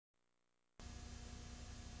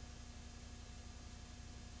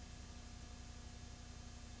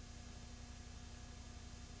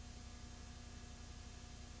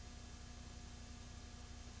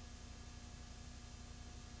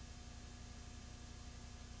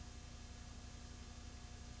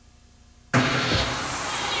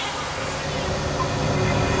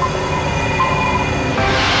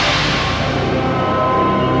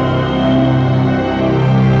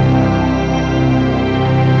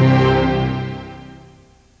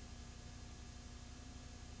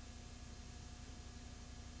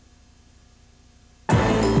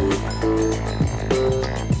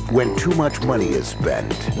too much money is spent.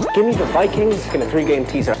 Give me the Vikings in a 3-game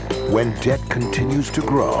teaser. When debt continues to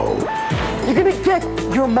grow, You're gonna get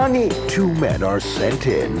your money. 2 men are sent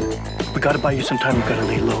in We gotta buy you some time. We gotta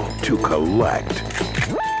lay low. to collect.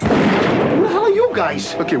 Who the hell are you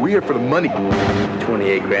guys? Okay, we're here for the money.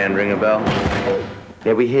 28 grand, ring a bell?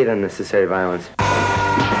 Yeah, we hate unnecessary violence.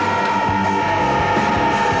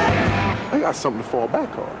 I got something to fall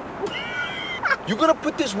back on. You gonna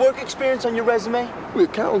put this work experience on your resume? We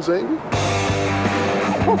accountants, ain't we?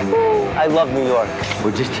 I love New York.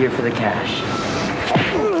 We're just here for the cash.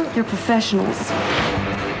 They're professionals.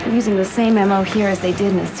 They're using the same MO here as they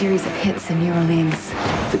did in a series of hits in New Orleans.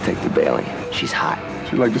 Detective Bailey, she's hot.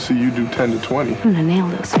 She'd like to see you do 10 to 20. I'm gonna nail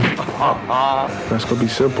those people. That's gonna be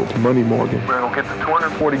simple. Money, Morgan. We're gonna get the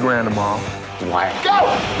 240 grand tomorrow. Why? Go!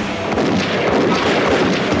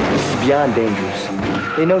 This is beyond dangerous.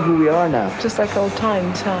 They know who we are now. Just like old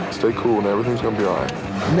times, huh? Stay cool and everything's gonna be all right.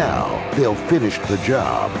 Now they'll finish the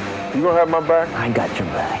job, You gonna have my back? I got your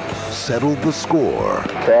back. settle the score,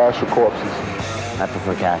 Cash or corpses? I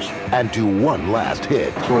prefer cash. and do one last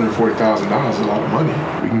hit $240,000 is a lot of money.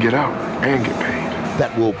 We can get out and get paid.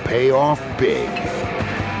 that will pay off big.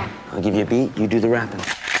 I'll give you a beat, you do the rapping.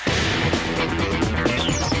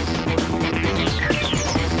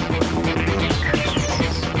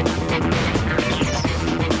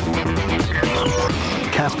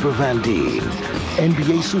 Casper Van Dien,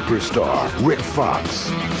 NBA superstar Rick Fox,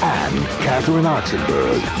 and Catherine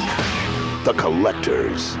Oxenberg. The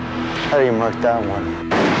Collectors. How do you mark that one?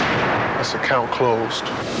 That's account closed.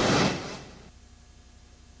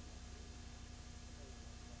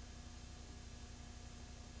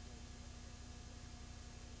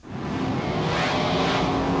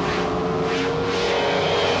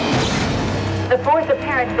 The fourth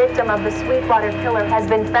apparent victim of the Sweetwater killer has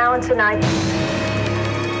been found tonight.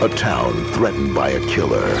 A town threatened by a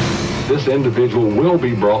killer. This individual will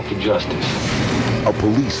be brought to justice. A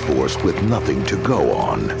police force with nothing to go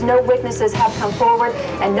on. No witnesses have come forward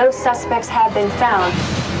and no suspects have been found.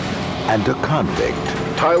 And a convict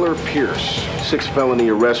Tyler Pierce, 6 felony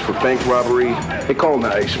arrests for bank robbery. They call him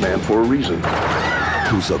the Iceman for a reason.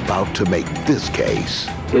 who's about to make this case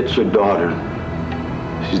It's your daughter.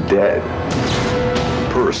 She's dead.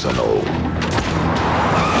 personal.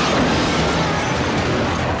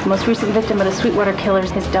 The most recent victim of the Sweetwater killer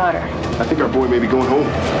is his daughter. I think our boy may be going home.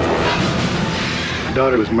 My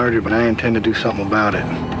daughter was murdered, but I intend to do something about it.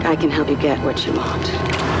 I can help you get what you want.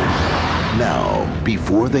 Now,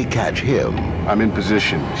 before they catch him, I'm in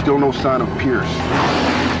position. Still no sign of Pierce.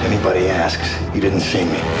 Anybody asks, you didn't see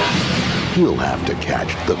me. he'll have to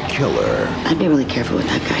catch the killer. I'd be really careful with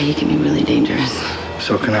that guy. He can be really dangerous.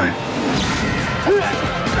 So can I.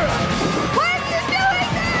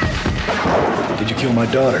 Did you kill my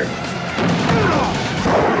daughter?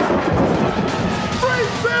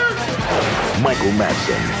 Michael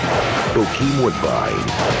Madsen, Bokeem Woodbine,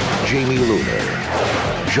 Jamie Luner,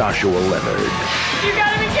 Joshua Leonard. You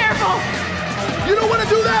gotta be careful! You don't want to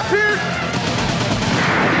do that, Pierce!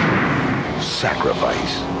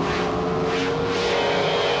 Sacrifice.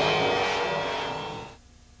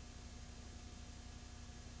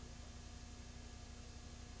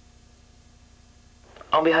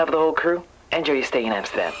 On behalf of the whole crew, enjoy your stay in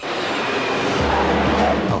Amsterdam.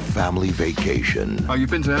 A family vacation. Oh, you've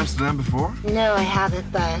been to Amsterdam before? No, I haven't,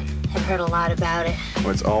 but I've heard a lot about it. Well,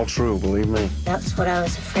 it's all true, believe me. That's what I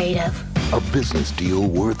was afraid of. A business deal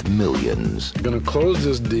worth millions. We're gonna close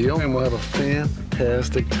this deal and we'll have a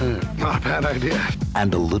fantastic time. Not a bad idea.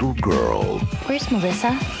 And a little girl Where's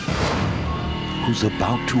Melissa? who's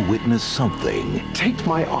about to witness something Take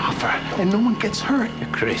my offer, and no one gets hurt. You're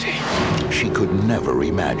crazy. she could never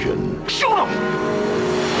imagine. Shoot him!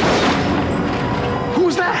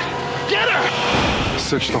 Who's that? Get her!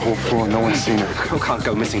 Search the whole floor. No one's seen her. Girl can't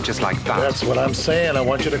go missing just like that. That's what I'm saying. I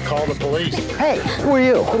want you to call the police. Hey, who are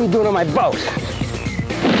you? What are you doing on my boat?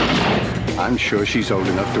 I'm sure she's old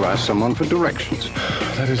enough to ask someone for directions.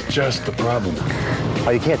 That is just the problem. Oh,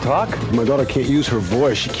 you can't talk? My daughter can't use her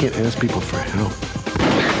voice. She can't ask people for help.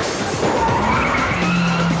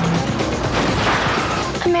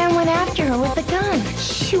 A man went after her with a gun.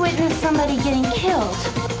 She witnessed somebody getting killed.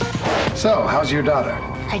 So, how's your daughter?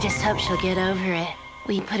 I just hope she'll get over it.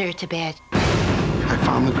 We put her to bed. I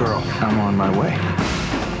found the girl. I'm on my way.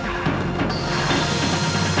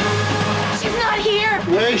 She's not here!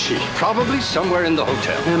 Where is she? Probably somewhere in the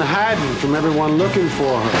hotel. And hiding from everyone looking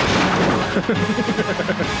for her.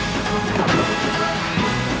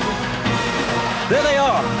 There they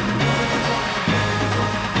are.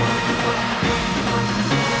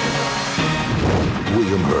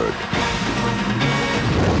 William Hurt,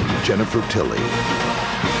 Jennifer Tilly,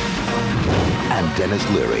 and Dennis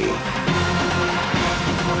Leary.